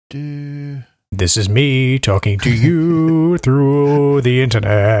This is me talking to you through the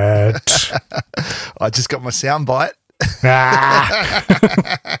internet. I just got my sound bite.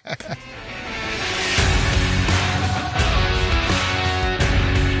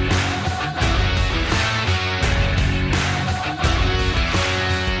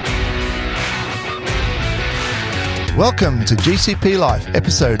 Welcome to GCP Life,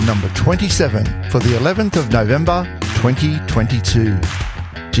 episode number 27 for the 11th of November, 2022.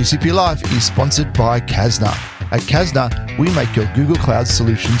 GCP Life is sponsored by Kasna. At Kasna, we make your Google Cloud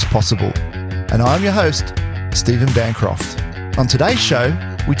solutions possible. And I'm your host, Stephen Bancroft. On today's show,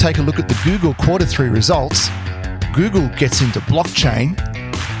 we take a look at the Google Q3 results, Google gets into blockchain,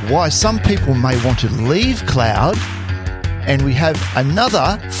 why some people may want to leave cloud, and we have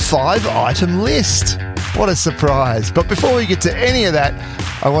another 5-item list. What a surprise. But before we get to any of that,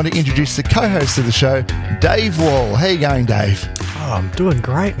 I want to introduce the co-host of the show, Dave Wall. How you going, Dave? Oh, I'm doing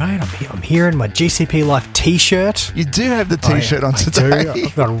great, mate. I'm here in my GCP Life t-shirt. You do have the t-shirt on today.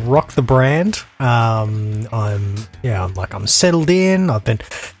 I've got to rock the brand. I'm settled in. I've been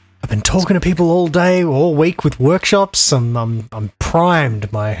talking to people all day, all week with workshops. I'm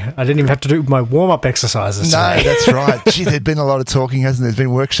primed. I didn't even have to do my warm-up exercises No, today. that's right. Gee, there's been a lot of talking, hasn't there? There's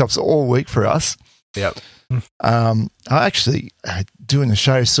been workshops all week for us. Yep. I actually, doing the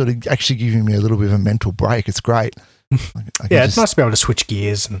show sort of actually giving me a little bit of a mental break. It's great. It's nice to be able to switch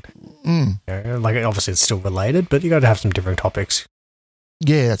gears and obviously it's still related, but you got to have some different topics.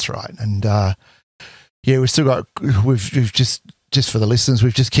 Yeah, that's right. And we've just for the listeners,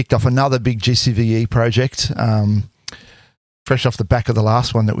 we've just kicked off another big GCVE project. Fresh off the back of the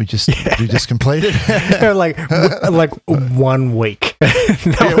last one that we just completed. like 1 week.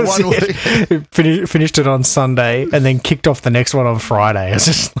 1 week. Finished it on Sunday and then kicked off the next one on Friday. It's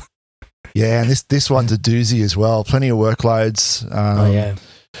just and this one's a doozy as well. Plenty of workloads.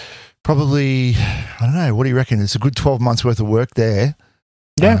 Probably, I don't know, what do you reckon? It's a good 12 months worth of work there.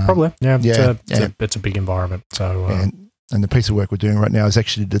 Yeah, probably. Yeah, it's a big environment. So and the piece of work we're doing right now is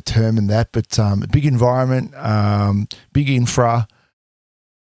actually to determine that. But a big environment, big infra,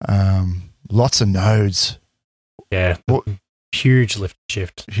 lots of nodes. Yeah, huge lift and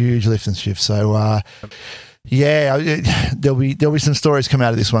shift. Huge lift and shift. So, there'll be some stories come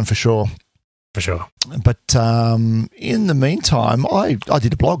out of this one for sure. For sure. But in the meantime, I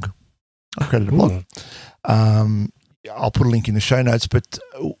did a blog. I created a blog. I'll put a link in the show notes, but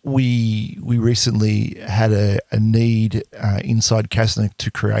we recently had a need inside Kasna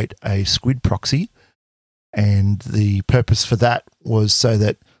to create a Squid proxy, and the purpose for that was so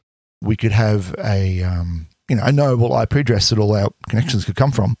that we could have a knowable IP address that all our connections could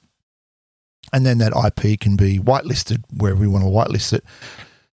come from, and then that IP can be whitelisted wherever we want to whitelist it.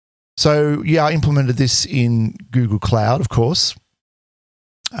 So I implemented this in Google Cloud, of course.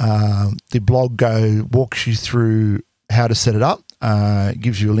 The blog walks you through how to set it up. It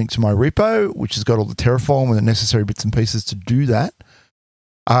gives you a link to my repo, which has got all the Terraform and the necessary bits and pieces to do that.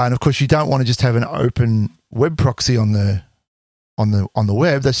 And of course, you don't want to just have an open web proxy on the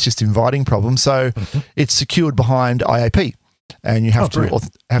web. That's just inviting problems. So it's secured behind IAP, and you have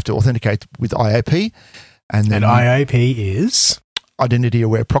to authenticate with IAP. And IAP is Identity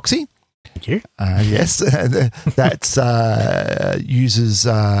Aware Proxy. Thank you. Yes, that uses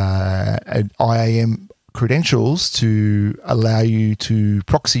an IAM credentials to allow you to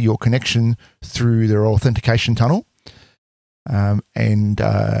proxy your connection through their authentication tunnel. And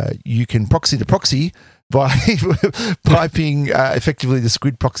you can proxy the proxy by piping effectively the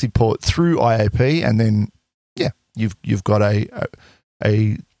Squid proxy port through IAP, and then you've got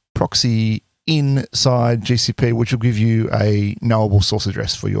a proxy inside GCP, which will give you a knowable source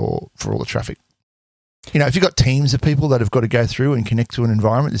address for all the traffic. If you've got teams of people that have got to go through and connect to an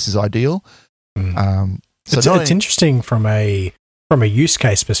environment, this is ideal. It's interesting from a use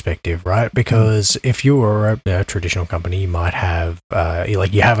case perspective, right? Because if you were a traditional company, you might have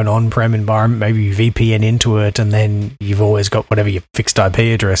you have an on-prem environment, maybe you VPN into it, and then you've always got whatever your fixed IP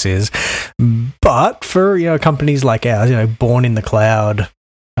address is. But for companies like ours, born in the cloud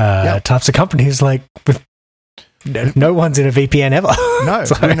types of companies, like no one's in a VPN ever. No,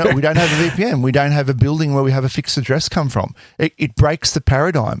 we don't have a VPN. We don't have a building where we have a fixed address come from. It breaks the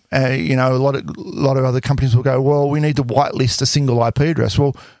paradigm. A lot of other companies will go, well, we need to whitelist a single IP address.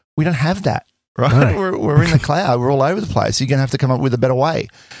 Well, we don't have that, right? No. We're in the cloud. We're all over the place. You're going to have to come up with a better way.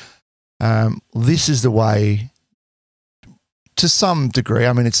 This is the way. To some degree,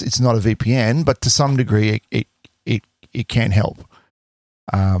 I mean, it's not a VPN, but to some degree, it can help.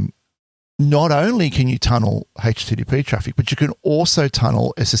 Not only can you tunnel HTTP traffic, but you can also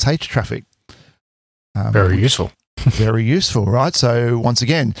tunnel SSH traffic. Very useful. Very useful, right? So once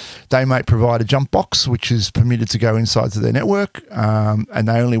again, they might provide a jump box, which is permitted to go inside to their network, and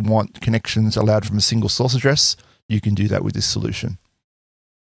they only want connections allowed from a single source address. You can do that with this solution.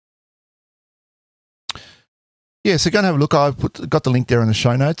 Yeah, so go and have a look. I've got the link there in the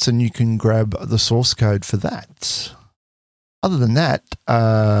show notes, and you can grab the source code for that. Other than that,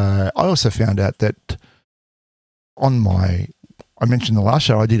 I also found out that I mentioned the last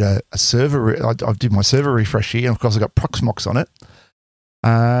show, I did a server. I did my server refresh here, and of course I got Proxmox on it.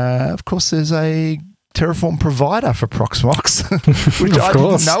 Of course, there's a Terraform provider for Proxmox, which I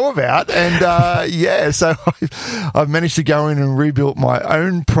didn't know about. And so I've managed to go in and rebuild my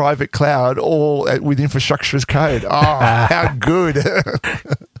own private cloud all with infrastructure as code. Oh, how good.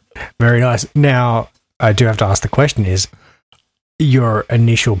 Very nice. Now, I do have to ask the question is, your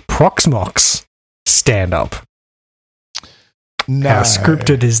initial Proxmox stand-up, no. How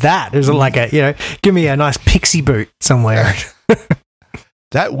scripted is that? Is it like give me a nice pixie boot somewhere?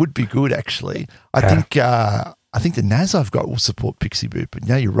 That would be good, actually. I think the NAS I've got will support Pixie Boot, but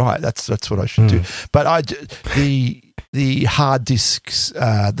yeah, you're right. That's what I should do. But the hard disks,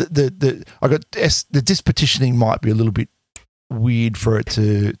 the disk partitioning might be a little bit weird for it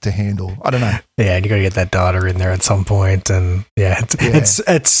to handle. I don't know. Yeah, and you got to get that data in there at some point, and it's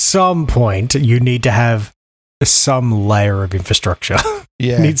at some point you need to have some layer of infrastructure.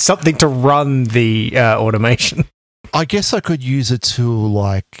 Yeah, you need something to run the automation. I guess I could use a tool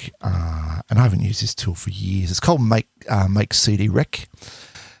like, and I haven't used this tool for years. It's called Make CD Rec,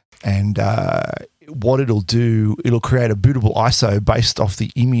 and what it'll do, it'll create a bootable ISO based off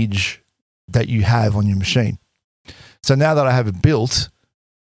the image that you have on your machine. So now that I have it built,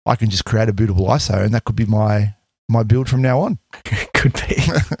 I can just create a bootable ISO, and that could be my build from now on. Could be.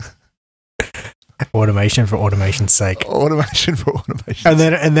 Automation for automation's sake. Automation for automation.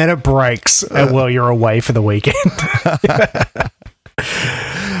 And then it breaks while you're away for the weekend.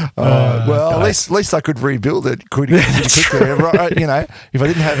 Well, at least I could rebuild it quickly. If I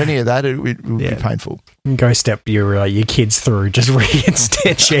didn't have any of that, it would be painful. Go step your kids through just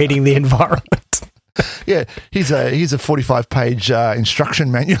reinstantiating the environment. Yeah, here's a 45-page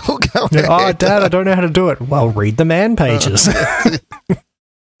instruction manual. Oh, Dad, I don't know how to do it. Well, read the man pages.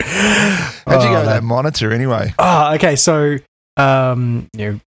 How'd you go with that monitor anyway? Oh, okay. So, you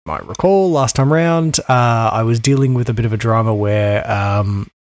might recall last time round, I was dealing with a bit of a drama where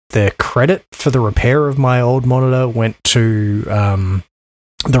the credit for the repair of my old monitor went to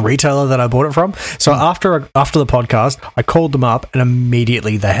the retailer that I bought it from. So after the podcast, I called them up, and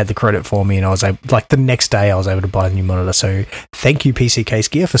immediately they had the credit for me, and I was able, the next day I was able to buy the new monitor. So thank you, PC Case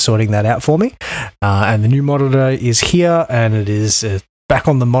Gear, for sorting that out for me. And the new monitor is here, and it is back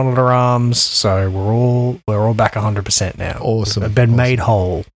on the monitor arms, so we're all back 100% now. Awesome. I've been made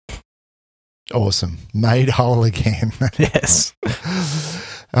whole. Awesome. Made whole again. Yes.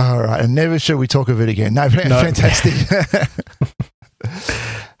 All right. And never should we talk of it again. No. Fantastic.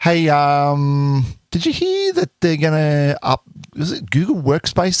 Hey, did you hear that they're going to is it Google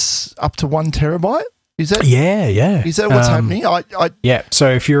Workspace up to 1 terabyte? Is that? Yeah. Is that what's happening? Yeah. So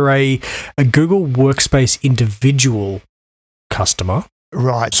if you're a Google Workspace individual customer,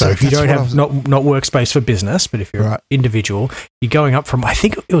 right. So if you don't have not Workspace for business, but if you're individual, you're going up from, I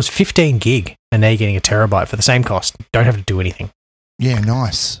think it was 15 gig, and now you're getting a terabyte for the same cost. Don't have to do anything. Yeah,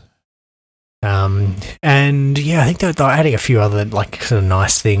 nice. And yeah, I think they're adding a few other sort of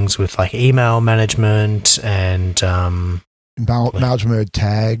nice things with email management and mail merge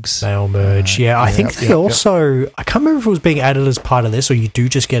tags. Mail merge. I think they also, I can't remember if it was being added as part of this, or you do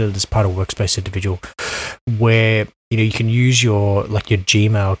just get it as part of Workspace individual, where you can use your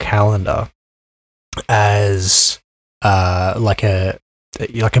Gmail calendar as like a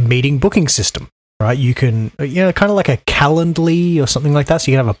meeting booking system. Right, you can, kind of like a Calendly or something like that. So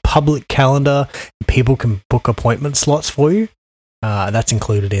you can have a public calendar, and people can book appointment slots for you. That's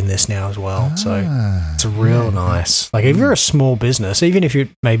included in this now as well. So it's real nice. If you're a small business, even if you're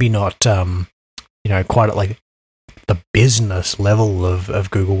maybe not, quite at the business level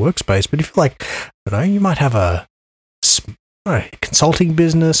of Google Workspace, but if you're you might have a consulting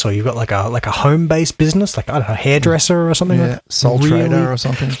business, or you've got a home-based business, I don't know, hairdresser or something, sole trader or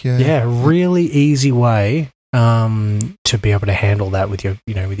something. Really easy way to be able to handle that with your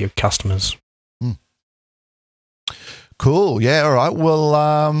customers. Cool. Yeah. All right. Well,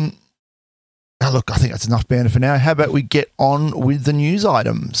 look, I think that's enough banter for now. How about we get on with the news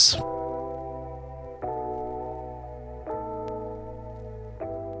items?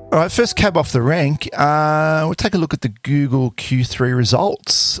 All right, first cab off the rank, we'll take a look at the Google Q3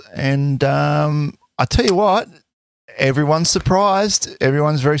 results. And I tell you what, everyone's surprised.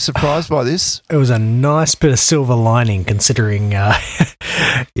 Everyone's very surprised by this. It was a nice bit of silver lining considering,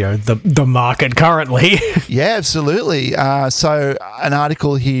 the market currently. Yeah, absolutely. So an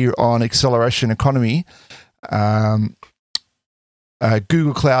article here on Acceleration Economy.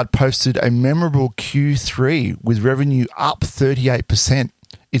 Google Cloud posted a memorable Q3 with revenue up 38%,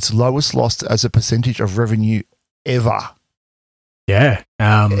 its lowest loss as a percentage of revenue ever. Yeah,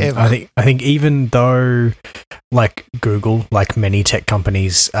 I think even though, like Google, like many tech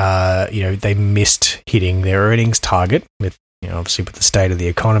companies, they missed hitting their earnings target with, obviously with the state of the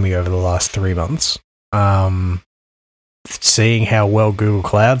economy over the last 3 months. Seeing how well Google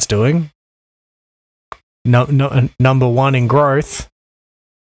Cloud's doing, number one in growth.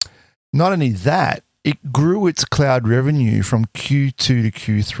 Not only that, it grew its cloud revenue from Q2 to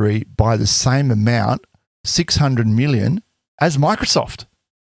Q3 by the same amount, 600 million, as Microsoft.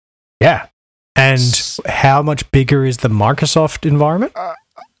 Yeah. And how much bigger is the Microsoft environment?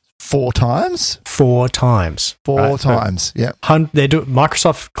 4 times. 4 times. 4 times, yeah.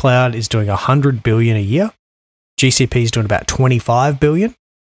 Microsoft Cloud is doing 100 billion a year. GCP is doing about 25 billion.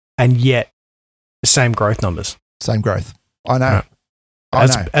 And yet, the same growth numbers. Same growth. I know.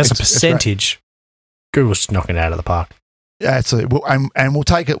 Right. As a percentage, Google's knocking it out of the park. Yeah, absolutely. And we'll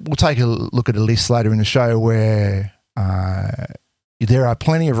take a look at a list later in the show where there are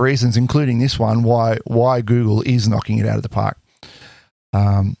plenty of reasons, including this one, why Google is knocking it out of the park.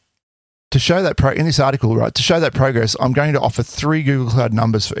 To show that in this article, right, to show that progress, I'm going to offer 3 Google Cloud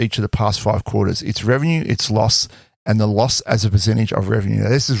numbers for each of the past 5 quarters: its revenue, its loss, and the loss as a percentage of revenue. Now,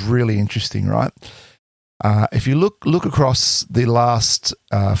 this is really interesting, right? If you look across the last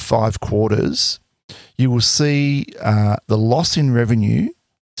 5 quarters, you will see the loss in revenue.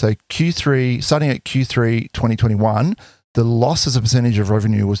 So Q3, starting at Q3 2021, the loss as a percentage of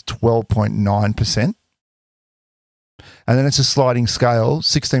revenue was 12.9%. And then it's a sliding scale,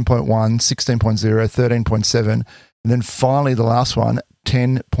 16.1, 16.0, 13.7, and then finally the last one,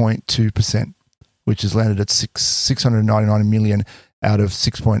 10.2%, which has landed at 699 million out of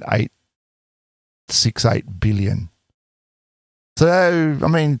 6.868 billion. So, I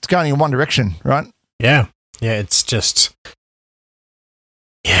mean, it's going in one direction, right? Yeah. Yeah, it's just...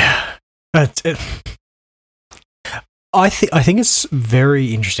 Yeah. I think it's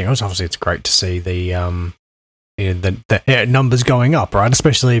very interesting. Obviously, it's great to see the numbers going up, right?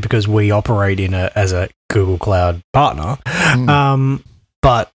 Especially because we operate as a Google Cloud partner.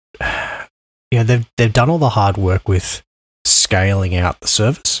 But they've done all the hard work with scaling out the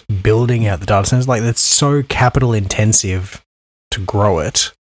service, building out the data centers. Like, that's so capital intensive to grow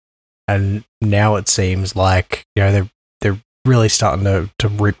it, and now it seems like they're really starting to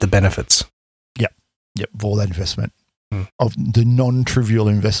reap the benefits. Yep, of all that investment, of the non-trivial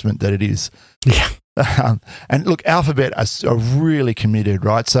investment that it is. Yeah. And look, Alphabet are really committed,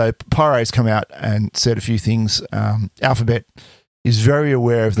 right? So Pyre's come out and said a few things. Alphabet is very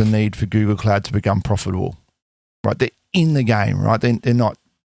aware of the need for Google Cloud to become profitable, right? They're in the game, right? They're not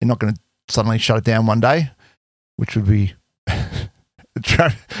going to suddenly shut it down one day, which would be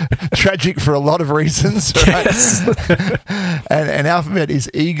tragic for a lot of reasons, right? and Alphabet is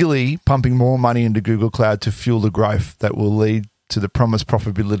eagerly pumping more money into Google Cloud to fuel the growth that will lead to the promised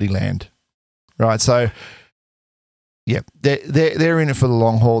profitability land. Right, so yeah, they're in it for the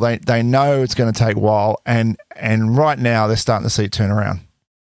long haul. They know it's going to take a while, and right now they're starting to see it turn around.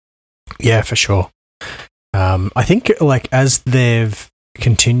 Yeah, for sure. I think as they've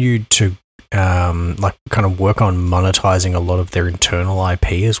continued to kind of work on monetizing a lot of their internal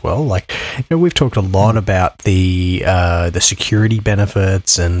IP as well. We've talked a lot about the security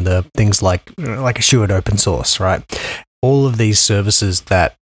benefits and the things like assured open source, right? All of these services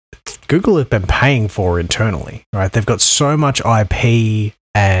that Google have been paying for internally, right? They've got so much IP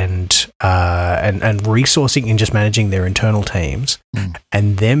and resourcing in just managing their internal teams,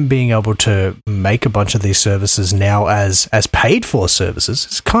 and them being able to make a bunch of these services now as paid for services.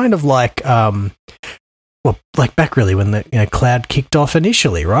 It's kind of like back really when the cloud kicked off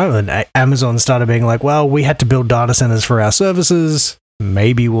initially, right? When Amazon started being like, well, we had to build data centers for our services.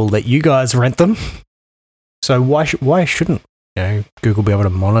 Maybe we'll let you guys rent them. So why shouldn't Google be able to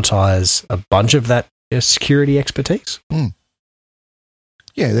monetize a bunch of that security expertise?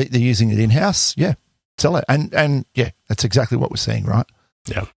 Yeah, they're using it in-house. Yeah, sell it. And yeah, that's exactly what we're seeing, right?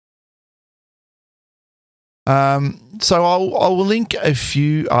 Yeah. So I will link a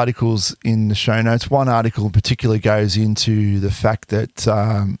few articles in the show notes. One article in particular goes into the fact that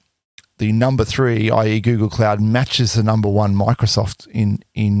the number 3, i.e. Google Cloud, matches the number 1 Microsoft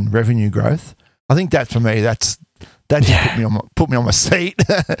in revenue growth. I think that for me, that just put me on my seat.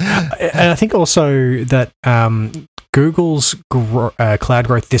 And I think also that Google's cloud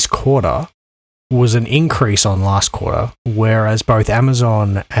growth this quarter was an increase on last quarter, whereas both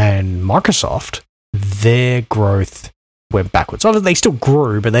Amazon and Microsoft, their growth went backwards. Obviously, they still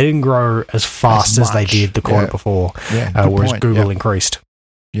grew, but they didn't grow as fast as they did the quarter before, whereas Google increased.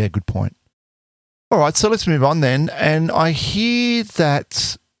 Yeah, good point. All right, so let's move on then. And I hear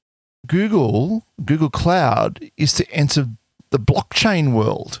that Google Cloud is to enter the blockchain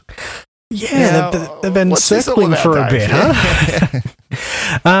world. Yeah, now, they've been circling for a bit, huh?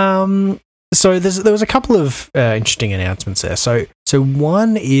 So there was a couple of interesting announcements there. So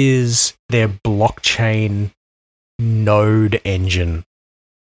one is their blockchain node engine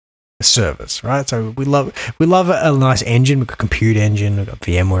service, right? So we love a nice engine. We've got compute engine, we've got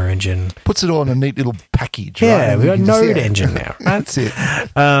VMware engine. Puts it all in a neat little package, yeah, right? We've got node engine now, right? That's it.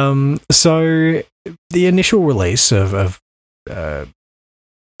 So the initial release of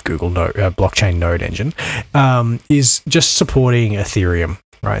Google blockchain node engine is just supporting Ethereum,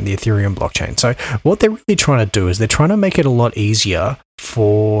 right? The Ethereum blockchain. So what they're really trying to do is they're trying to make it a lot easier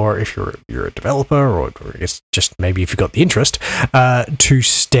for if you're a developer or I guess just maybe if you've got the interest to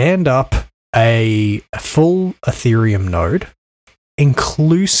stand up a full Ethereum node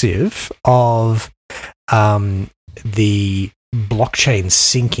inclusive of the blockchain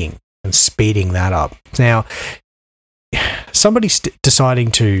syncing and speeding that up. Now, somebody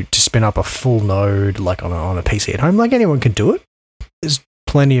deciding to spin up a full node like on a PC at home, like anyone can do it. There's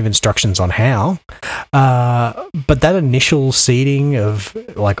plenty of instructions on how, but that initial seeding of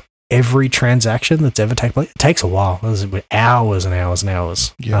like every transaction that's ever taken place, it takes a while. There's hours and hours and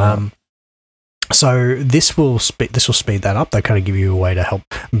hours. Yeah. So this will speed that up. They kind of give you a way to help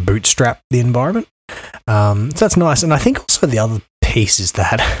bootstrap the environment. So that's nice. And I think also the other piece is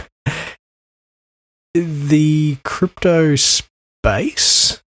that the crypto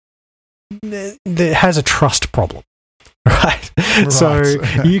space that has a trust problem. Right. So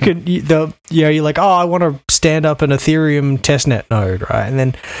you're like, oh, I want to stand up an Ethereum testnet node, right? And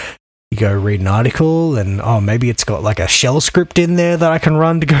then you go read an article and, oh, maybe it's got like a shell script in there that I can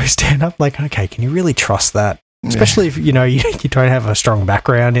run to go stand up. Like, okay, can you really trust that? Especially if, you don't have a strong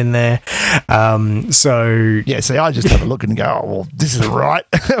background in there. So I just have a look and go, oh, well, this is right.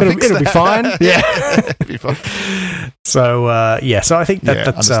 it'll be fine. Yeah. It'll be fine. So I think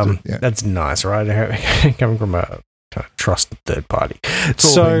that's nice, right? Coming from a kind of trusted third party.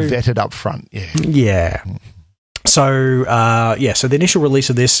 It's all been vetted up front. Yeah. So the initial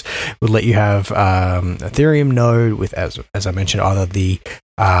release of this would let you have Ethereum node with, as I mentioned, either the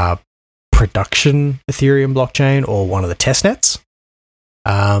production Ethereum blockchain or one of the testnets.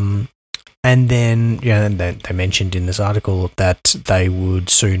 And then they mentioned in this article that they would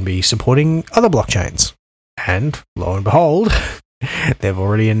soon be supporting other blockchains. And lo and behold, they've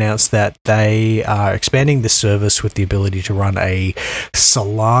already announced that they are expanding this service with the ability to run a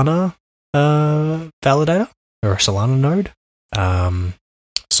Solana validator or a Solana node.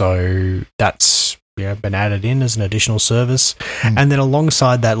 So that's been added in as an additional service. And then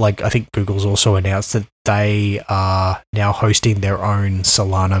alongside that, like I think Google's also announced that they are now hosting their own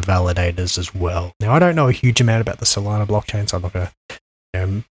Solana validators as well. Now, I don't know a huge amount about the Solana blockchain, so I'm not going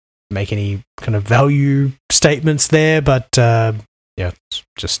to make any kind of value statements there, but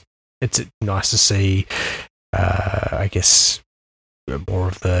it's nice to see, I guess, more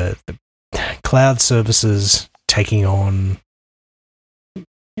of the cloud services taking on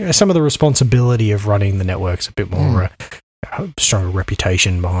some of the responsibility of running the networks, a bit more a stronger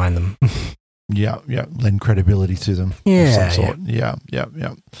reputation behind them. Yeah, lend credibility to them. Yeah, of some sort. Yeah.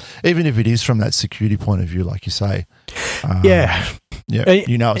 Even if it is from that security point of view, like you say. It's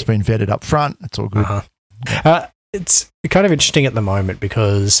been vetted up front. It's all good. It's kind of interesting at the moment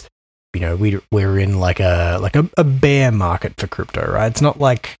because we're in like a bear market for crypto, right? It's not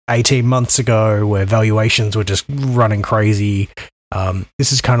like 18 months ago where valuations were just running crazy.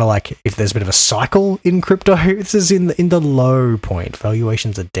 This is kind of like if there's a bit of a cycle in crypto. This is in the low point.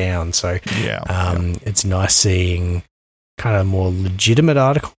 Valuations are down, so it's nice seeing kind of more legitimate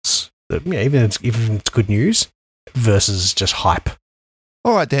articles that even if it's good news versus just hype.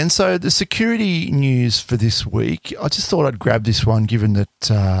 All right, then. So the security news for this week, I just thought I'd grab this one, given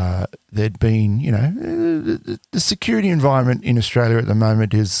that there'd been, the security environment in Australia at the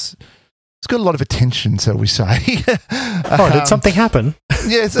moment it's got a lot of attention, shall we say. Did something happen?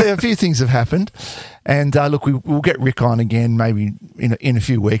 Yeah, so a few things have happened. And look, we'll get Rick on again maybe in a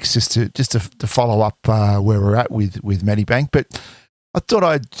few weeks just to follow up where we're at with Medibank. But I thought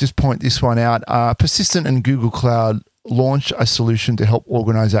I'd just point this one out. Persistent and Google Cloud launch a solution to help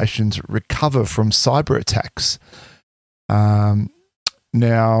organizations recover from cyber attacks.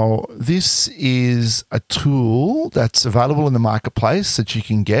 Now, this is a tool that's available in the marketplace that you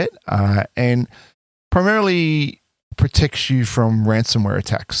can get and primarily protects you from ransomware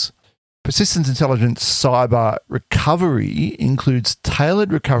attacks. Persistent Intelligent Cyber Recovery includes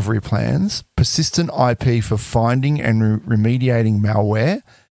tailored recovery plans, persistent IP for finding and remediating malware,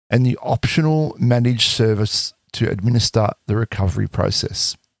 and the optional managed service to administer the recovery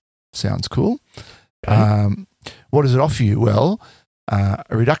process. Sounds cool. Okay. What does it offer you? Well, a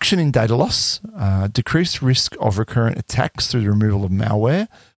reduction in data loss, decreased risk of recurrent attacks through the removal of malware,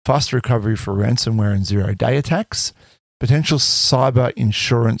 faster recovery for ransomware and zero-day attacks, potential cyber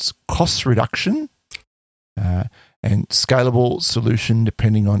insurance cost reduction, and scalable solution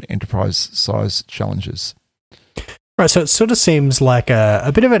depending on enterprise size challenges. Right, so it sort of seems like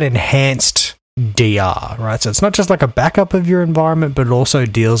a bit of an enhanced DR, right? So it's not just like a backup of your environment, but it also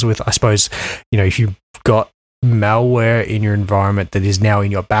deals with, I suppose, if you've got malware in your environment that is now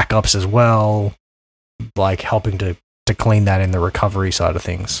in your backups as well, like helping to clean that in the recovery side of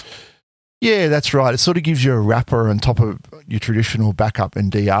things. Yeah, that's right. It sort of gives you a wrapper on top of your traditional backup and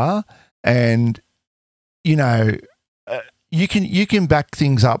DR, and you can back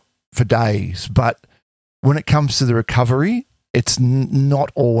things up for days, but when it comes to the recovery, it's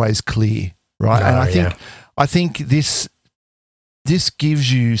not always clear, right? No, and I think this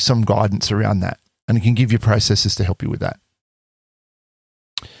gives you some guidance around that, and it can give you processes to help you with that.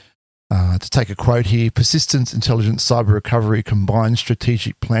 To take a quote here, Persistent Intelligent Cyber Recovery combines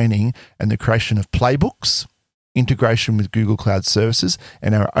strategic planning and the creation of playbooks, integration with Google Cloud Services,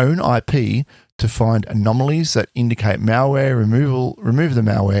 and our own IP to find anomalies that indicate malware, remove the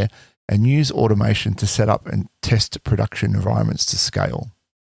malware, and use automation to set up and test production environments to scale.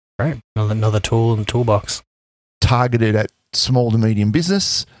 Great. Another tool in the toolbox. Targeted at small to medium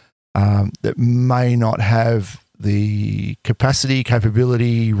business that may not have the capacity,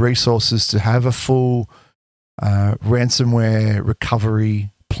 capability, resources to have a full ransomware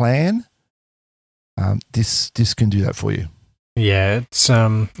recovery plan. This can do that for you. Yeah,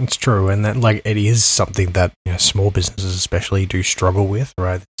 it's true, and that it is something that small businesses especially do struggle with,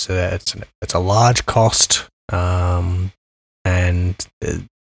 right? It's a large cost, and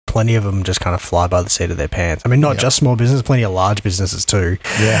plenty of them just kind of fly by the seat of their pants. I mean, not just small business, plenty of large businesses too.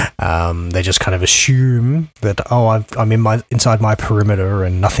 Yeah. They just kind of assume that I'm inside my perimeter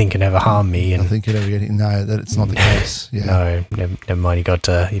and nothing can ever harm me. And nothing can ever get in. No, that it's not the case. Yeah. No, never mind. You got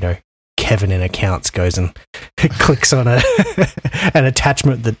Kevin in accounts goes and clicks on an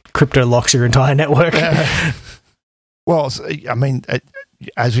attachment that crypto locks your entire network. Well, I mean,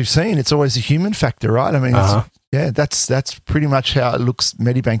 as we've seen, it's always a human factor, right? I mean, that's pretty much how it looks.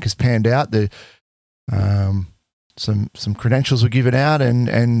 Medibank has panned out. Some credentials were given out,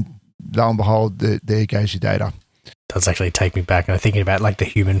 and lo and behold, there goes your data. Does actually take me back. And I'm thinking about the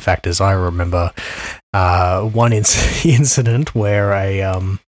human factors. I remember one incident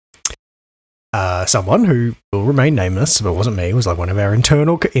where someone who will remain nameless, but wasn't me, was one of our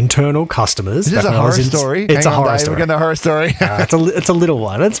internal customers. Is this a horror story? It's a horror story. We're getting a horror story. It's a little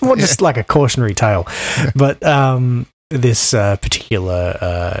one. It's more just like a cautionary tale. But this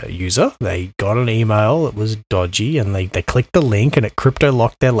particular user, they got an email. It was dodgy, and they clicked the link, and it crypto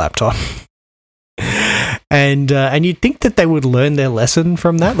locked their laptop. And you'd think that they would learn their lesson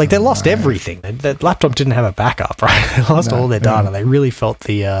from that. They lost everything. That laptop didn't have a backup, right? They lost all their data. They really felt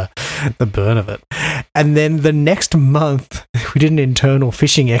the burn of it. And then the next month, we did an internal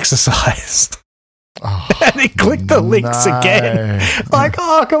phishing exercise. And they clicked the links again.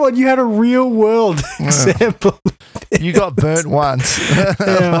 Come on, you had a real world example. You got burnt once.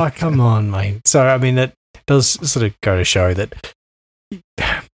 Come on, mate. So, I mean, that does sort of go to show that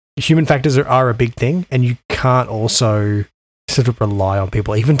human factors are a big thing, and you can't also sort of rely on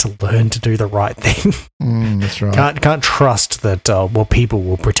people even to learn to do the right thing. That's right. Can't trust that people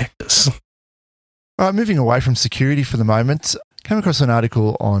will protect us. All right, moving away from security for the moment, came across an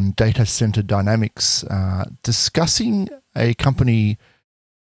article on data center dynamics discussing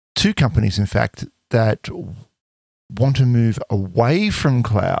two companies, in fact, that want to move away from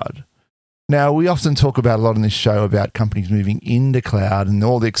cloud. Now, we often talk about a lot on this show about companies moving into cloud and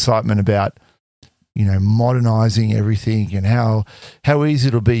all the excitement about, modernizing everything and how easy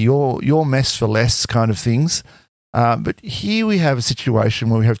it'll be, your mess for less kind of things. But here we have a situation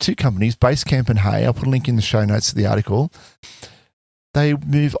where we have two companies, Basecamp and Hay. I'll put a link in the show notes to the article. They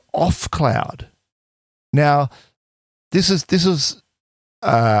move off cloud. Now, this is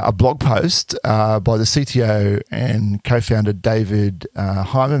a blog post by the CTO and co-founder David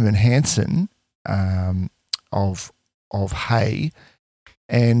Heimermann Hansen of Hay,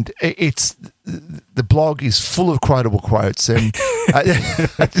 and it's the blog is full of quotable quotes, and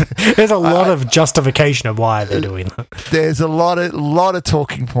there's a lot of justification of why they're doing that. There's a lot of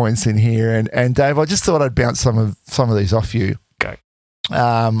talking points in here, and Dave, I just thought I'd bounce some of these off you. Okay.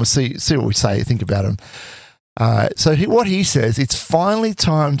 We'll see what we say. Think about them. So what he says, it's finally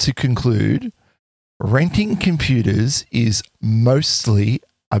time to conclude. Renting computers is mostly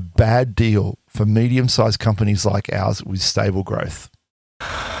a bad deal for medium-sized companies like ours with stable growth.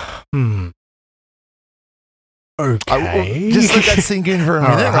 Okay. Just let that sink in for a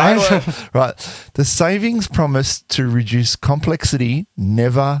minute, right? Right. The savings promised to reduce complexity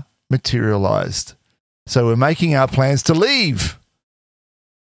never materialized. So we're making our plans to leave.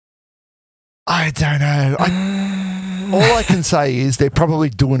 I don't know. All I can say is they're probably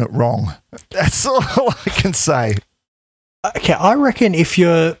doing it wrong. That's all I can say. Okay, I reckon if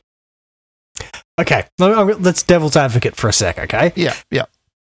you're... Okay, let's devil's advocate for a sec, okay? Yeah.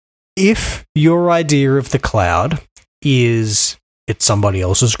 If your idea of the cloud is it's somebody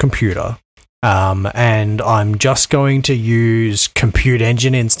else's computer, and I'm just going to use Compute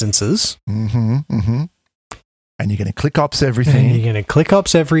Engine instances... And you're going to ClickOps everything.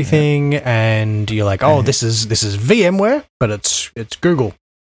 And you're like, oh, this is VMware, but it's Google,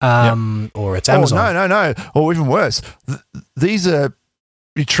 or it's Amazon. Oh, no. Or even worse, these are,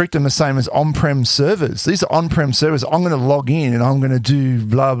 you treat them the same as on-prem servers. These are on-prem servers. I'm going to log in and I'm going to do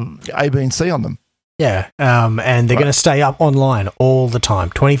blah, A, B, and C on them. Yeah, and they're going to stay up online all the time,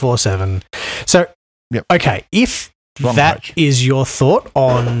 24/7. So, okay, if that is your thought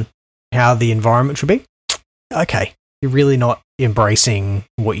on how the environment should be, okay, you're really not embracing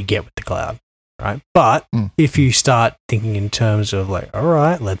what you get with the cloud, right? But if you start thinking in terms of like, all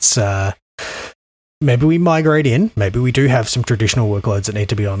right, let's maybe we migrate in, maybe we do have some traditional workloads that need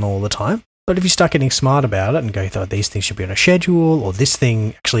to be on all the time. But if you start getting smart about it and go, oh, these things should be on a schedule, or this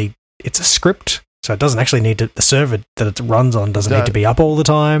thing actually, it's a script, so it doesn't actually need to, the server that it runs on doesn't need to be up all the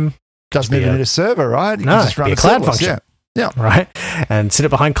Doesn't even need a server, right? You can just run a cloud function. Yeah. Right? And sit it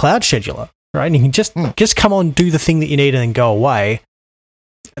behind Cloud Scheduler. Right, and you can just come on, do the thing that you need, and then go away.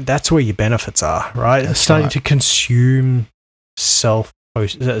 That's where your benefits are, right? Starting to consume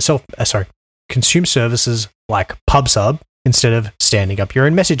consume services like PubSub instead of standing up your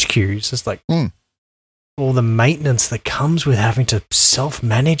own message queues. It's like all the maintenance that comes with having to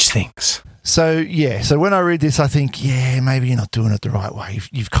self-manage things. So when I read this, I think, maybe you're not doing it the right way.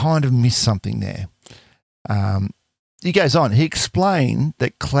 You've kind of missed something there. He goes on. He explained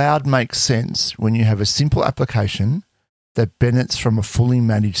that cloud makes sense when you have a simple application that benefits from a fully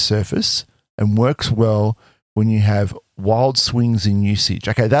managed surface and works well when you have wild swings in usage.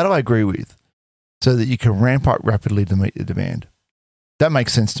 Okay, that I agree with, so that you can ramp up rapidly to meet the demand. That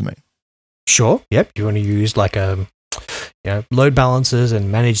makes sense to me. Sure. Yep. You want to use like load balancers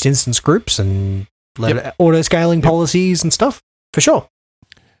and managed instance groups and auto scaling policies and stuff, for sure.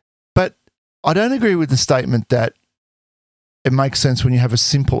 But I don't agree with the statement that it makes sense when you have a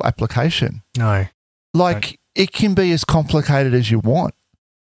simple application. No. It can be as complicated as you want,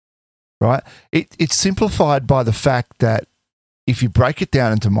 right? It's simplified by the fact that if you break it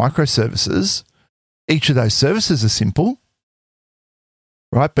down into microservices, each of those services are simple,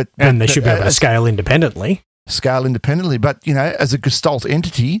 right? But they should be able to scale independently. But, as a Gestalt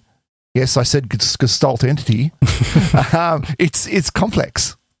entity, yes, I said Gestalt entity, it's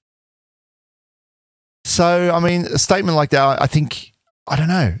complex. So, I mean, a statement like that, I think, I don't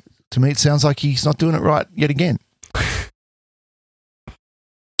know. To me, it sounds like he's not doing it right yet again.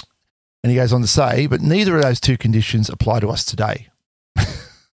 And he goes on to say, but neither of those two conditions apply to us today.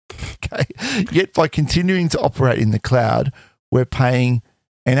 Okay. Yet by continuing to operate in the cloud, we're paying,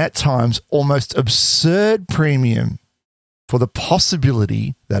 and at times, almost absurd premium for the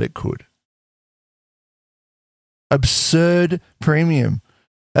possibility that it could. Absurd premium.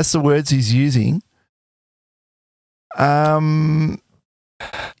 That's the words he's using.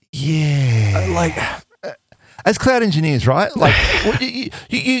 As cloud engineers, right? Like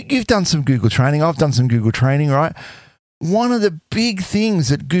you've done some Google training. I've done some Google training, right? One of the big things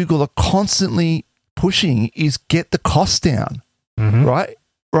that Google are constantly pushing is get the cost down, right?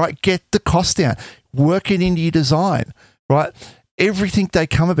 Right, get the cost down. Work it into your design, right? Everything they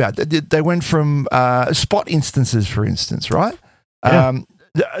come about. They went from spot instances, for instance, right? Yeah.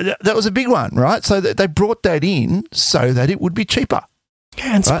 That was a big one, right? So they brought that in so that it would be cheaper.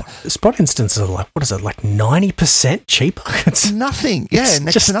 Yeah, and right? Spot instances are like, what is it, like 90% cheaper? It's nothing. Yeah,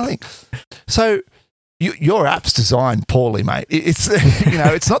 next to nothing. So your app's designed poorly, mate. It's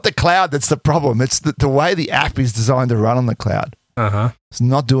it's not the cloud that's the problem. It's the way the app is designed to run on the cloud. Uh-huh. It's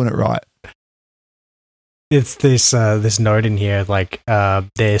not doing it right. it's this note in here, like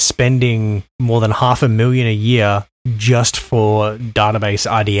they're spending more than $500,000 a year just for database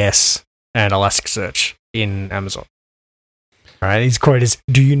IDS and Elasticsearch in Amazon. Right? His quote is,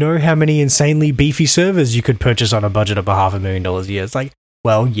 "Do you know how many insanely beefy servers you could purchase on a budget of $500,000 a year?" It's like,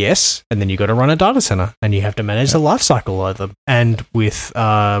 well, yes, and then you got to run a data center, and you have to manage the life cycle of them. And with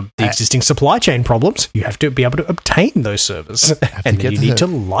the existing supply chain problems, you have to be able to obtain those servers, and then you need to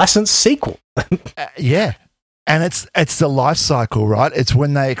license SQL. Yeah, and it's the life cycle, right? It's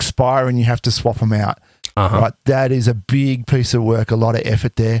when they expire and you have to swap them out. Right? That is a big piece of work, a lot of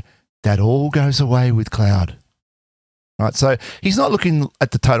effort there. That all goes away with cloud. Right, so he's not looking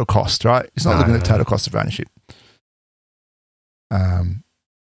at the total cost, right? He's not looking at the total cost of ownership.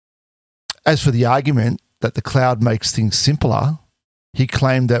 As for the argument that the cloud makes things simpler, he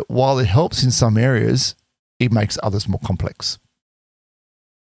claimed that while it helps in some areas, it makes others more complex.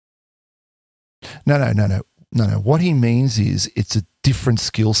 No. What he means is it's a different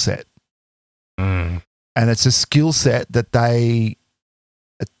skill set. And it's a skill set that they,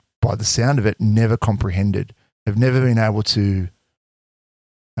 by the sound of it, never comprehended. Have never been able to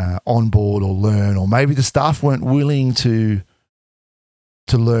onboard or learn, or maybe the staff weren't willing to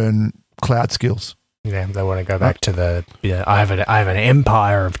learn cloud skills. Yeah, they want to go back to the I have an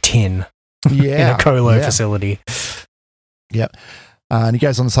empire of tin in a colo facility. Yep. And he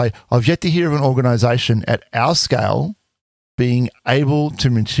goes on to say, "I've yet to hear of an organisation at our scale being able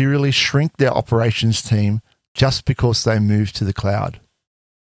to materially shrink their operations team just because they moved to the cloud."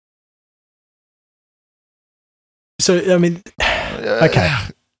 So, I mean, okay.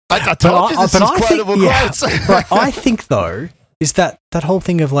 I told you this is quotable quotes. But I think, though, is that whole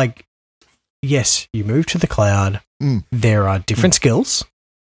thing of like, yes, you move to the cloud, there are different skills.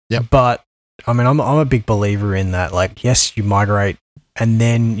 Yep. But, I mean, I'm a big believer in that. Like, yes, you migrate and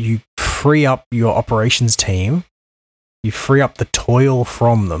then you free up your operations team, you free up the toil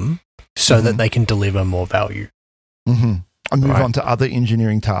from them so that they can deliver more value. And move on to other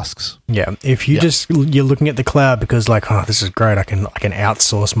engineering tasks. Yeah, if you you're looking at the cloud because like, oh, this is great, I can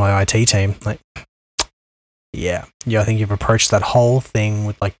outsource my IT team. Like, yeah, I think you've approached that whole thing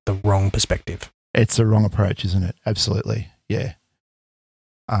with like the wrong perspective. It's the wrong approach, isn't it? Absolutely, yeah.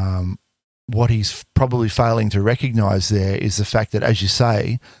 What he's probably failing to recognise there is the fact that, as you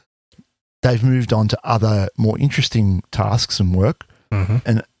say, they've moved on to other more interesting tasks and work,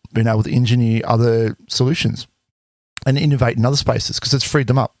 and been able to engineer other solutions and innovate in other spaces because it's freed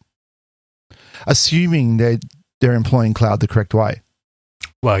them up, assuming they're employing cloud the correct way.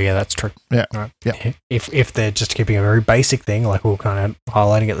 Well, yeah, that's true. Yeah. Right. Yeah. If they're just keeping a very basic thing, like we were kind of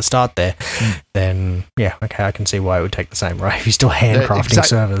highlighting at the start there, then yeah, okay, I can see why it would take the same, right? If you're still handcrafting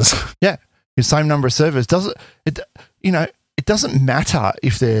servers. Yeah. The same number of servers. It doesn't matter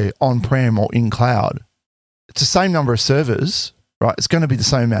if they're on-prem or in cloud. It's the same number of servers, right? It's going to be the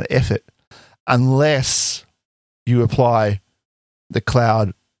same amount of effort unless you apply the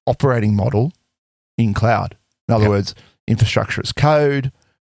cloud operating model in cloud. In other words, infrastructure as code.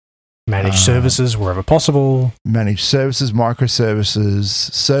 Managed services wherever possible. Managed services, microservices,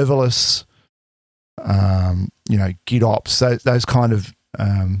 serverless, GitOps, those kind of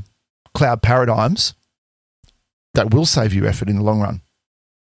cloud paradigms that will save you effort in the long run.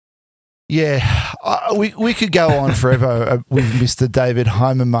 Yeah, we could go on forever with Mr. David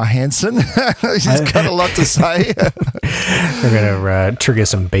Heinemeier Hansson. He's got a lot to say. We're going to trigger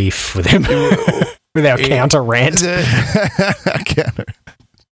some beef with him with our counter rant.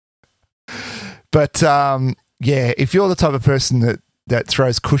 But if you're the type of person that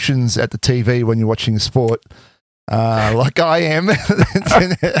throws cushions at the TV when you're watching sport, like I am,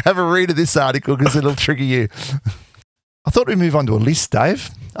 then have a read of this article because it'll trigger you. I thought we'd move on to a list,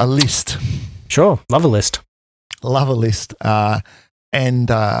 Dave. A list. Sure. Love a list. Love a list. And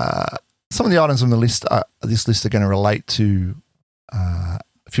some of the items on the list, this list are going to relate to a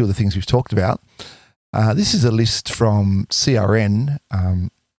few of the things we've talked about. This is a list from CRN,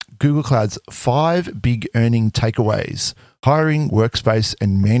 Google Cloud's 5 big earning takeaways: hiring, workspace,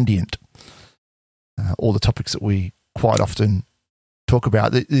 and Mandiant. All the topics that we quite often talk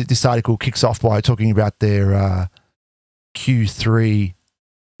about. This article kicks off by talking about their Q3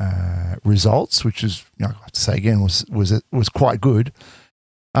 results, which is, I have to say again, was quite good.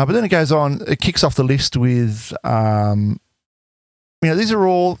 But then it goes on. It kicks off the list with, these are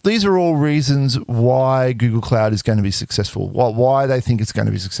all reasons why Google Cloud is going to be successful. Why they think it's going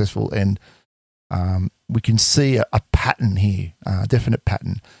to be successful, and we can see a pattern here, a definite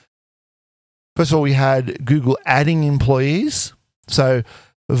pattern. First of all, we had Google adding employees. So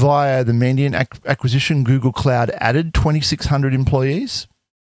via the Mandiant acquisition, Google Cloud added 2,600 employees.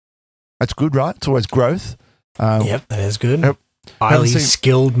 That's good, right? It's always growth. Yep, that is good. Yep. Highly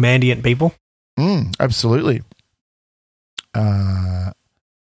skilled Mandiant people. Absolutely.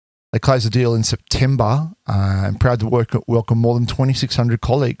 They closed the deal in September and proud to welcome more than 2,600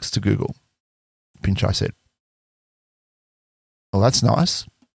 colleagues to Google, Pinchot said. Well, that's nice.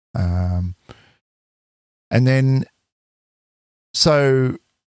 And then, so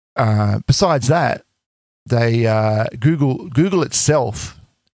besides that, they Google itself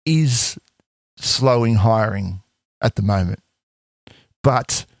is slowing hiring at the moment,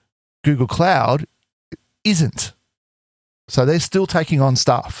 but Google Cloud isn't. So they're still taking on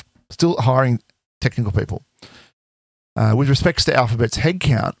staff, still hiring technical people. With respects to Alphabet's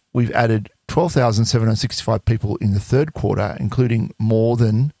headcount, we've added 12,765 people in the third quarter, including more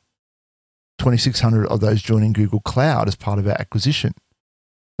than 2,600 of those joining Google Cloud as part of our acquisition.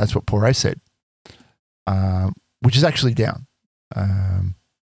 That's what Poiré said, which is actually down.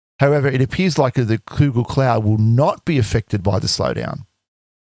 However, it appears like the Google Cloud will not be affected by the slowdown.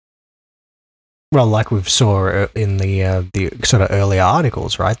 Well, like we saw in the sort of earlier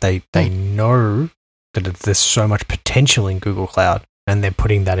articles, right? They know that there's so much potential in Google Cloud, and they're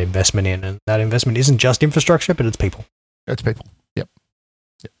putting that investment in. And that investment isn't just infrastructure, but it's people. It's people. Yep.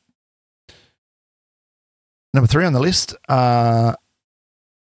 Number 3 on the list,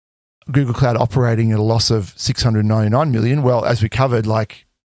 Google Cloud operating at a loss of $699 million. Well, as we covered, like,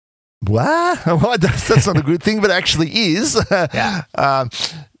 what? That's not a good thing, but it actually is. Yeah.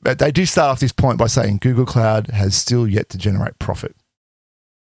 But they do start off this point by saying Google Cloud has still yet to generate profit.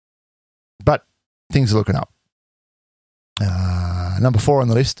 But things are looking up. Number 4 on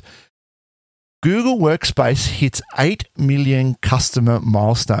the list, Google Workspace hits 8 million customer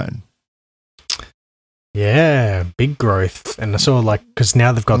milestone. Yeah, big growth. And I saw because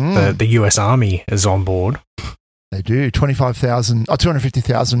now they've got the US Army is on board. They do.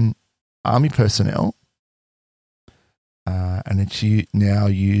 250,000 Army personnel. And it's now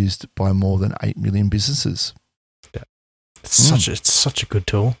used by more than 8 million businesses. Yeah. It's such a good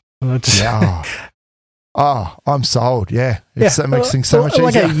tool. Yeah. I'm sold. Yeah. That makes things so much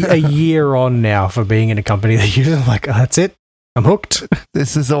easier. Like a year on now for being in a company that you're like, that's it. I'm hooked.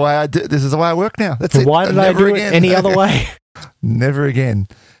 This is the way I do. This is the way I work now. That's it. Why did I do it any other way? Never again.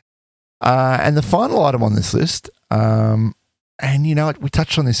 And the final item on this list, and we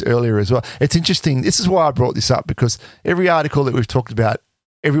touched on this earlier as well. It's interesting. This is why I brought this up, because every article that we've talked about,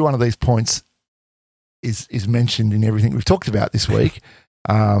 every one of these points is mentioned in everything we've talked about this week.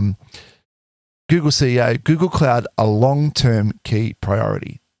 Google CEO, Google Cloud, a long-term key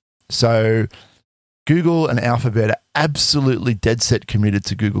priority. So Google and Alphabet are absolutely dead set committed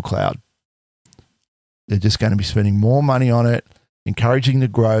to Google Cloud. They're just going to be spending more money on it, encouraging the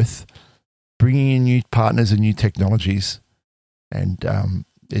growth, bringing in new partners and new technologies, and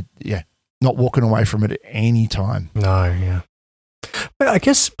not walking away from it at any time. No, yeah. But I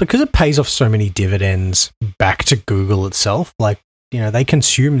guess because it pays off so many dividends back to Google itself, they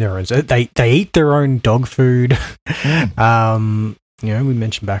consume their own, they eat their own dog food. We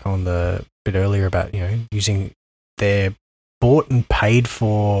mentioned back on the bit earlier about, using their bought and paid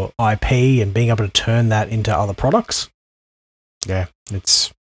for IP and being able to turn that into other products. Yeah,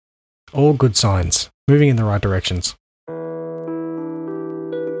 it's all good signs, moving in the right directions.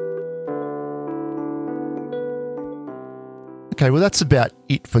 Okay, well, that's about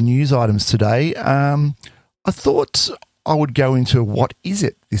it for news items today. I thought I would go into what is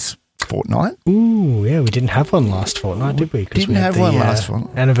it this fortnight. Ooh, yeah, we didn't have one last fortnight, did we? Didn't have one last one.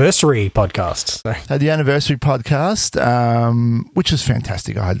 Anniversary podcast. So. Had the anniversary podcast, which was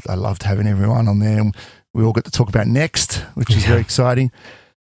fantastic. I loved having everyone on there. And we all got to talk about Next, which is very exciting.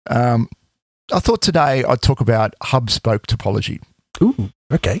 I thought today I'd talk about hub-spoke topology. Ooh,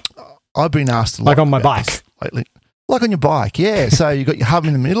 okay. I've been asked a lot on my bike lately. Like on your bike, yeah. So you got your hub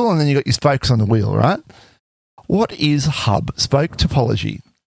in the middle and then you got your spokes on the wheel, right? What is hub-spoke topology?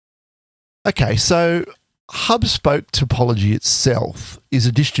 Okay, so hub-spoke topology itself is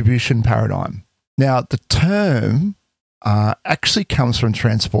a distribution paradigm. Now, the term actually comes from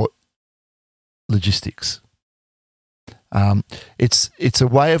transport logistics. It's a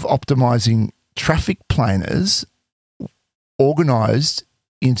way of optimizing traffic planners organized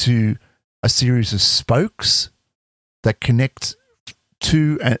into a series of spokes that connect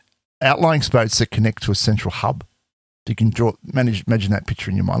to outlying spokes that connect to a central hub. So you can imagine that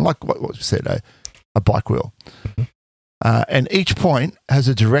picture in your mind, like what we said, a bike wheel. Mm-hmm. And each point has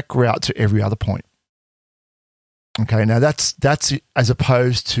a direct route to every other point. Okay, now that's as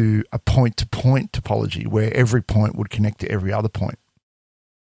opposed to a point-to-point topology where every point would connect to every other point,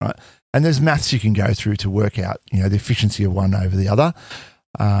 right? And there's maths you can go through to work out, the efficiency of one over the other.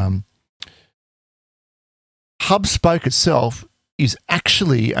 hub spoke itself is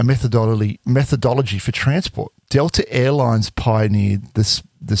actually a methodology for transport. Delta Airlines pioneered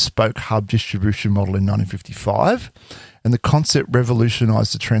the spoke hub distribution model in 1955, and the concept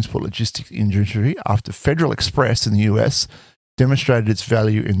revolutionized the transport logistics industry after Federal Express in the US demonstrated its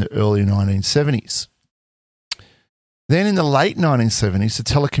value in the early 1970s. Then in the late 1970s, the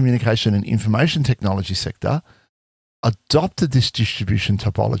telecommunication and information technology sector adopted this distribution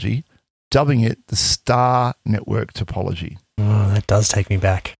topology, dubbing it the star network topology. Oh, that does take me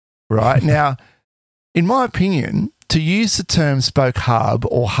back. Right. Now, in my opinion, to use the term spoke hub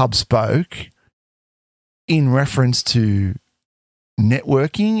or hub spoke in reference to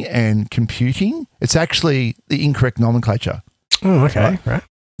networking and computing, it's actually the incorrect nomenclature. Oh, okay. Right.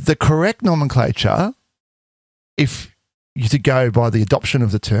 The correct nomenclature, if you to go by the adoption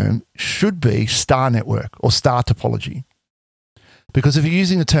of the term, should be star network or star topology. Because if you're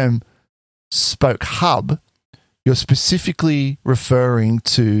using the term spoke hub, you're specifically referring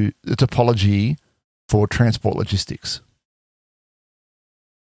to the topology for transport logistics.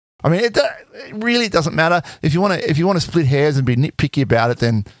 I mean, it really doesn't matter. If you want to split hairs and be nitpicky about it,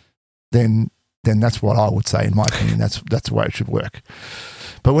 then that's what I would say. In my opinion, that's the way it should work.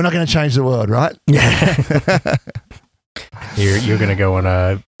 But we're not going to change the world, right? Yeah. You're going to go on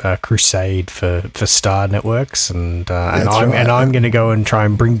a crusade for star networks, and I'm going to go and try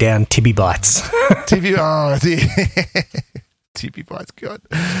and bring down Tibby Bytes. Tibby Bytes, God.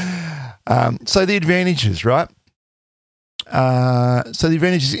 So the advantages, right? So the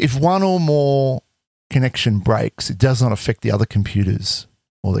advantages, if one or more connection breaks, it does not affect the other computers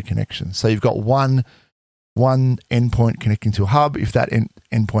or the connection. So you've got one endpoint connecting to a hub. If that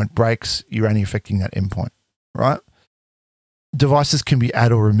endpoint breaks, you're only affecting that endpoint, right? Devices can be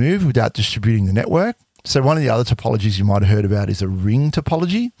added or removed without distributing the network. So one of the other topologies you might have heard about is a ring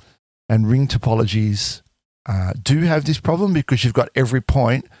topology, and ring topologies do have this problem because you've got every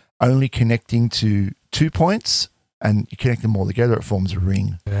point only connecting to 2 points, and you connect them all together, it forms a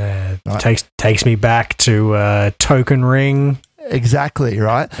ring. Right? Takes me back to token ring. Exactly,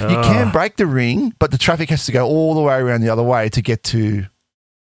 right? You can break the ring, but the traffic has to go all the way around the other way to get to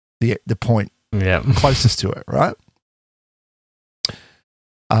the point closest to it, right?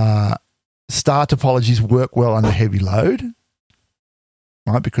 Star topologies work well under heavy load,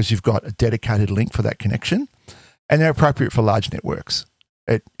 right? Because you've got a dedicated link for that connection, and they're appropriate for large networks.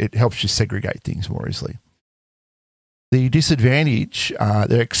 It helps you segregate things more easily. The disadvantage,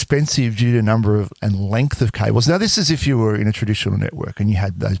 they're expensive due to number of and length of cables. Now, this is if you were in a traditional network and you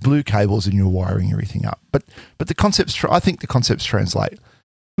had those blue cables and you were wiring everything up. But the concepts, I think the concepts translate.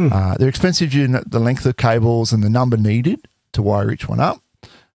 They're expensive due to the length of cables and the number needed to wire each one up.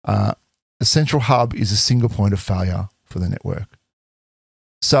 The central hub is a single point of failure for the network.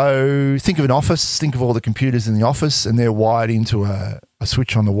 So think of an office, think of all the computers in the office, and they're wired into a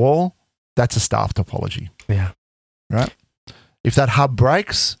switch on the wall. That's a staff topology. Yeah. Right? If that hub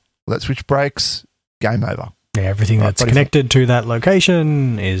breaks, that switch breaks, game over. Yeah, everything that's connected to that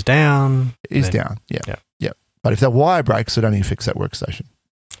location is down. Down, yeah. But if that wire breaks, it only affects that workstation.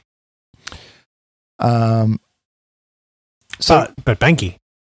 But Banky,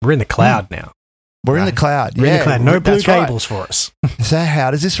 we're in the cloud now. We're in the cloud. We're in the cloud. No blue cables for us. So how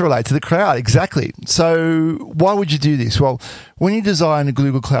does this relate to the cloud? Exactly. So why would you do this? Well, when you design a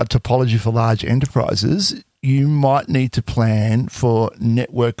Google Cloud topology for large enterprises, you might need to plan for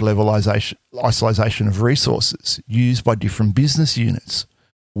network level isolation of resources used by different business units,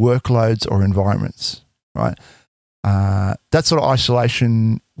 workloads, or environments, right? That sort of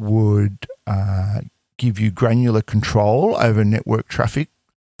isolation would give you granular control over network traffic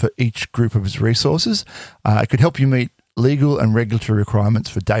for each group of its resources. It could help you meet legal and regulatory requirements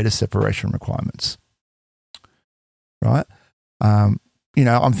for data separation requirements, right? I'm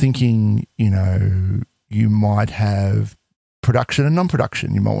thinking, you might have production and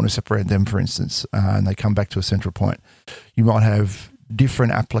non-production. You might want to separate them, for instance, and they come back to a central point. You might have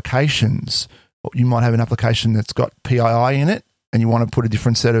different applications. You might have an application that's got PII in it, and you want to put a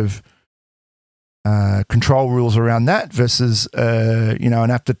different set of control rules around that versus, an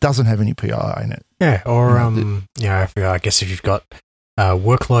app that doesn't have any PII in it. Yeah, or, I guess if you've got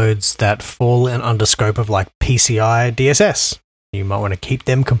workloads that fall under scope of like PCI DSS, you might want to keep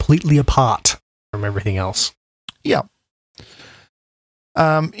them completely apart from everything else. Yeah.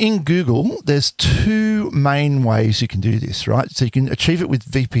 In Google, there's two main ways you can do this, right? So you can achieve it with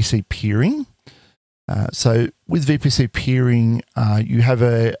VPC peering. So with VPC peering, you have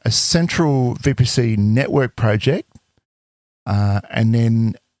a central VPC network project, and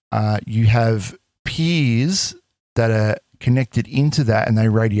then you have peers that are connected into that, and they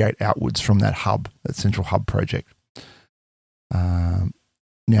radiate outwards from that hub, that central hub project.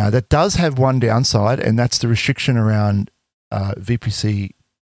 Now, that does have one downside, and that's the restriction around VPC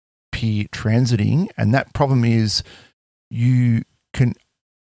peer transiting, and that problem is you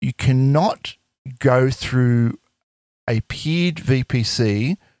cannot go through a peered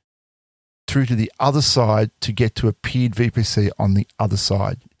VPC through to the other side to get to a peered VPC on the other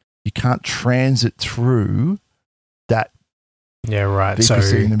side. You can't transit through that VPC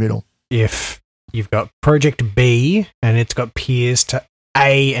so in the middle. If you've got project B and it's got peers to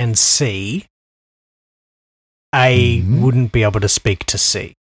A and C, A wouldn't be able to speak to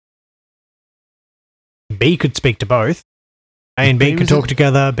C. B could speak to both. A and B can talk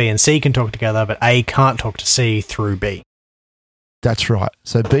together, B and C can talk together, but A can't talk to C through B. That's right.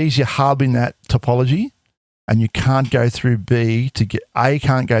 So B's your hub in that topology, and you can't go through B to get A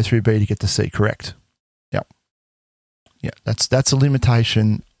can't go through B to get to C, correct? Yep. Yeah, that's a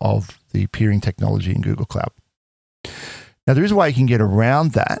limitation of the peering technology in Google Cloud. Now, there is a way you can get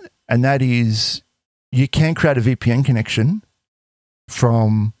around that, and that is you can create a VPN connection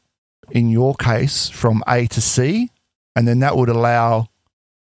from, in your case, from A to C, and then that would allow,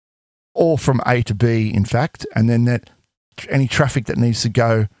 or from A to B, in fact, and then that any traffic that needs to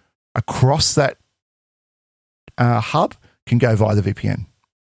go across that hub can go via the VPN.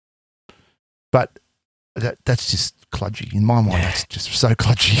 But that's just kludgy. In my mind, that's just so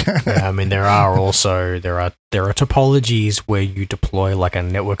kludgy. Yeah, I mean, there are topologies where you deploy like a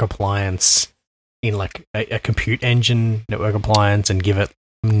network appliance in like a compute engine network appliance and give it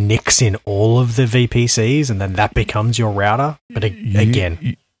NICs in all of the VPCs, and then that becomes your router. But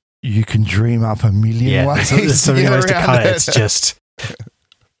again, you can dream up a million ways. There's so many ways to cut it. It's just,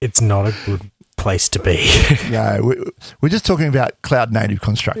 it's not a good place to be. No, we're just talking about cloud native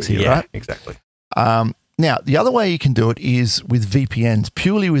constructs here, right? Exactly. Now, the other way you can do it is with VPNs,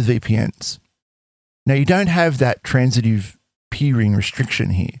 purely with VPNs. Now, you don't have that transitive peering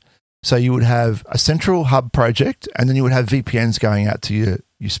restriction here. So you would have a central hub project, and then you would have VPNs going out to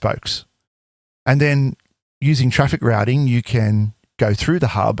your spokes. And then using traffic routing, you can go through the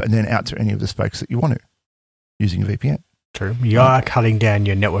hub and then out to any of the spokes that you want to using a VPN. True. You are cutting down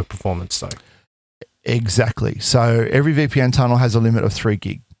your network performance, though. Exactly. So every VPN tunnel has a limit of 3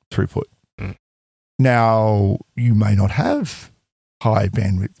 gig throughput. Now, you may not have high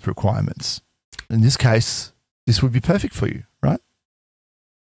bandwidth requirements. In this case, this would be perfect for you, right?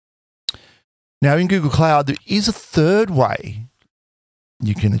 Now, in Google Cloud, there is a third way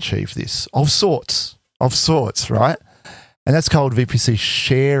you can achieve this, of sorts, right? And that's called VPC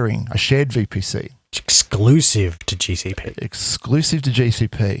sharing, a shared VPC. Exclusive to GCP. Exclusive to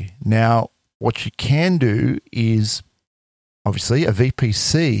GCP. Now, what you can do is, obviously, a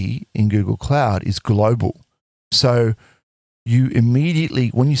VPC in Google Cloud is global. So you immediately,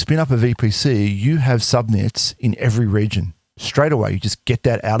 when you spin up a VPC, you have subnets in every region. Straight away, you just get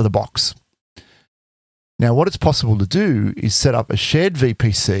that out of the box. Now, what it's possible to do is set up a shared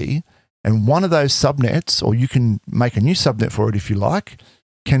VPC, and one of those subnets, or you can make a new subnet for it if you like,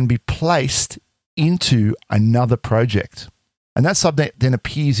 can be placed into another project. And that subnet then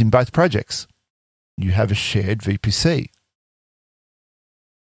appears in both projects. You have a shared VPC.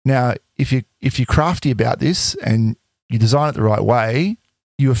 Now, if you're crafty about this and you design it the right way,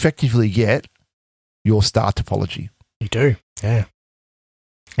 you effectively get your star topology. You do, yeah.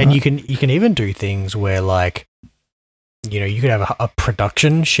 And right. you can even do things where, like, you know, you could have a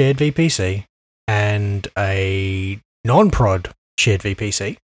production shared VPC and a non-prod shared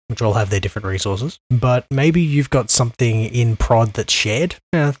VPC, which all have their different resources. But maybe you've got something in prod that's shared.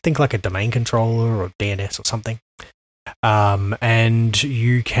 Think like a domain controller or DNS or something. And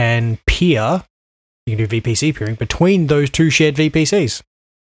you can peer, you can do VPC peering between those two shared VPCs.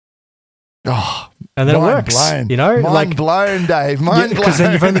 Oh, and then it works. Blown. You know, mind blown, Dave. Mind blown. Because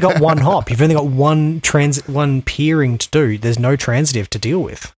then you've only got one hop. You've only got one peering to do. There's no transitive to deal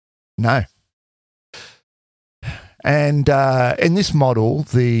with. No. And in this model,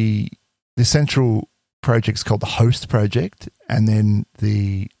 the central project's called the host project, and then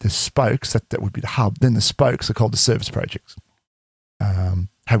the spokes, that would be the hub. Then the spokes are called the service projects.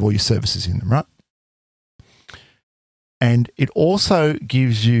 Have all your services in them, right? And it also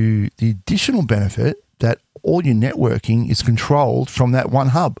gives you the additional benefit that all your networking is controlled from that one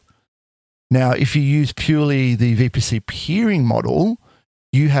hub. Now, if you use purely the VPC peering model,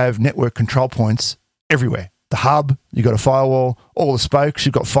 you have network control points everywhere. The hub, you've got a firewall, all the spokes,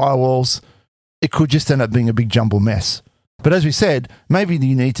 you've got firewalls. It could just end up being a big jumble mess. But as we said, maybe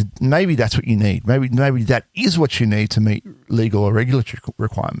that's what you need. Maybe that is what you need to meet legal or regulatory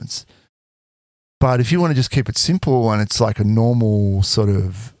requirements. But if you want to just keep it simple and it's like a normal sort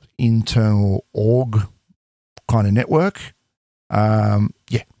of internal org kind of network,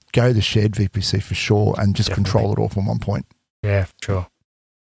 go the shared VPC for sure and just control it all from one point. Yeah, for sure.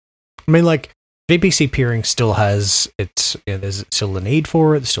 I mean, like, VPC peering still has its, there's still a need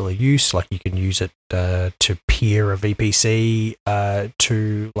for it, there's still a use, like you can use it to peer a VPC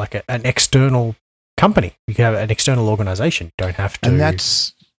to like an external company. You can have an external organization. You don't have to. And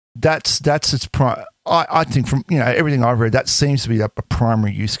that's its I think from everything I've read, that seems to be a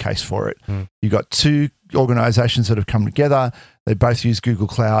primary use case for it. You've got two organizations that have come together. They both use Google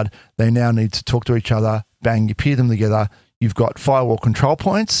Cloud. They now need to talk to each other. Bang, you peer them together. You've got firewall control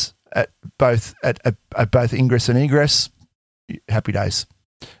points at both ingress and egress. Happy days.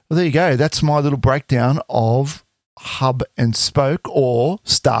 Well, there you go. That's my little breakdown of hub and spoke or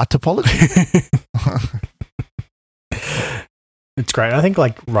star topology. It's great. I think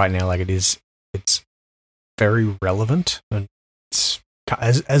like right now, like it's very relevant, and it's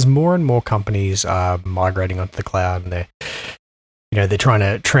as more and more companies are migrating onto the cloud and they're trying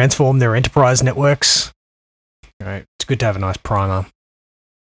to transform their enterprise networks. Right, it's good to have a nice primer.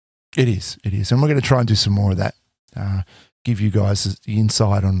 It is, and we're going to try and do some more of that. Give you guys the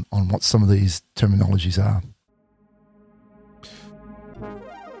insight on what some of these terminologies are.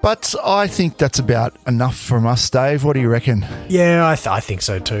 But I think that's about enough from us, Dave. What do you reckon? Yeah, I think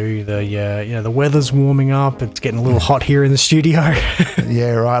so too. The weather's warming up. It's getting a little hot here in the studio.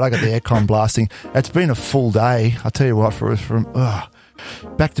 Yeah, right. I got the aircon blasting. It's been a full day. I tell you what, from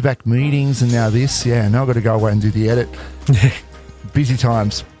back-to-back meetings and now this. Yeah, now I've got to go away and do the edit. Busy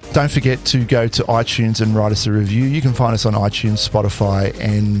times. Don't forget to go to iTunes and write us a review. You can find us on iTunes, Spotify,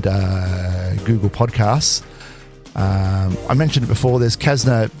 and Google Podcasts. I mentioned it before, there's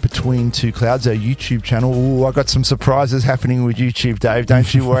Kasna Between Two Clouds, our YouTube channel. Ooh, I got some surprises happening with YouTube, Dave.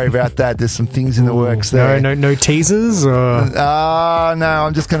 Don't you worry about that. There's some things in the works there. No teasers? No,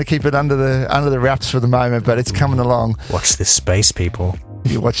 I'm just going to keep it under the wraps for the moment, but it's coming along. Watch this space, people.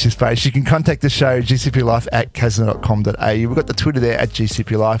 You watch this space. You can contact the show, gcplife@kasna.com.au. We've got the Twitter there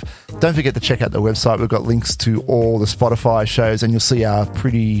 @gcplife. Don't forget to check out the website. We've got links to all the Spotify shows, and you'll see our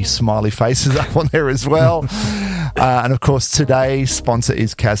pretty smiley faces up on there as well. And of course, today's sponsor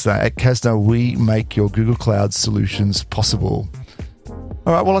is Kasna. At Kasna, we make your Google Cloud solutions possible.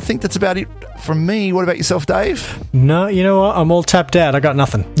 All right, well, I think that's about it from me. What about yourself, Dave? No, you know what? I'm all tapped out. I got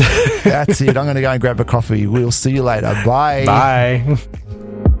nothing. That's it. I'm going to go and grab a coffee. We'll see you later. Bye. Bye.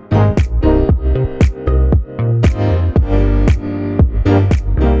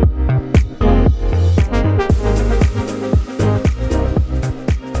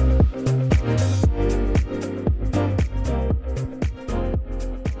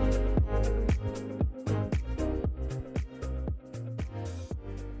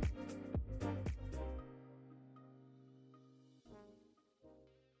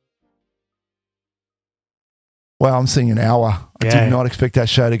 Wow, I'm seeing an hour. I did not expect that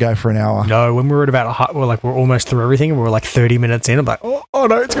show to go for an hour. No, when we were at we're almost through everything, and we were like 30 minutes in. I'm like, oh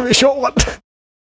no, it's going to be a short one.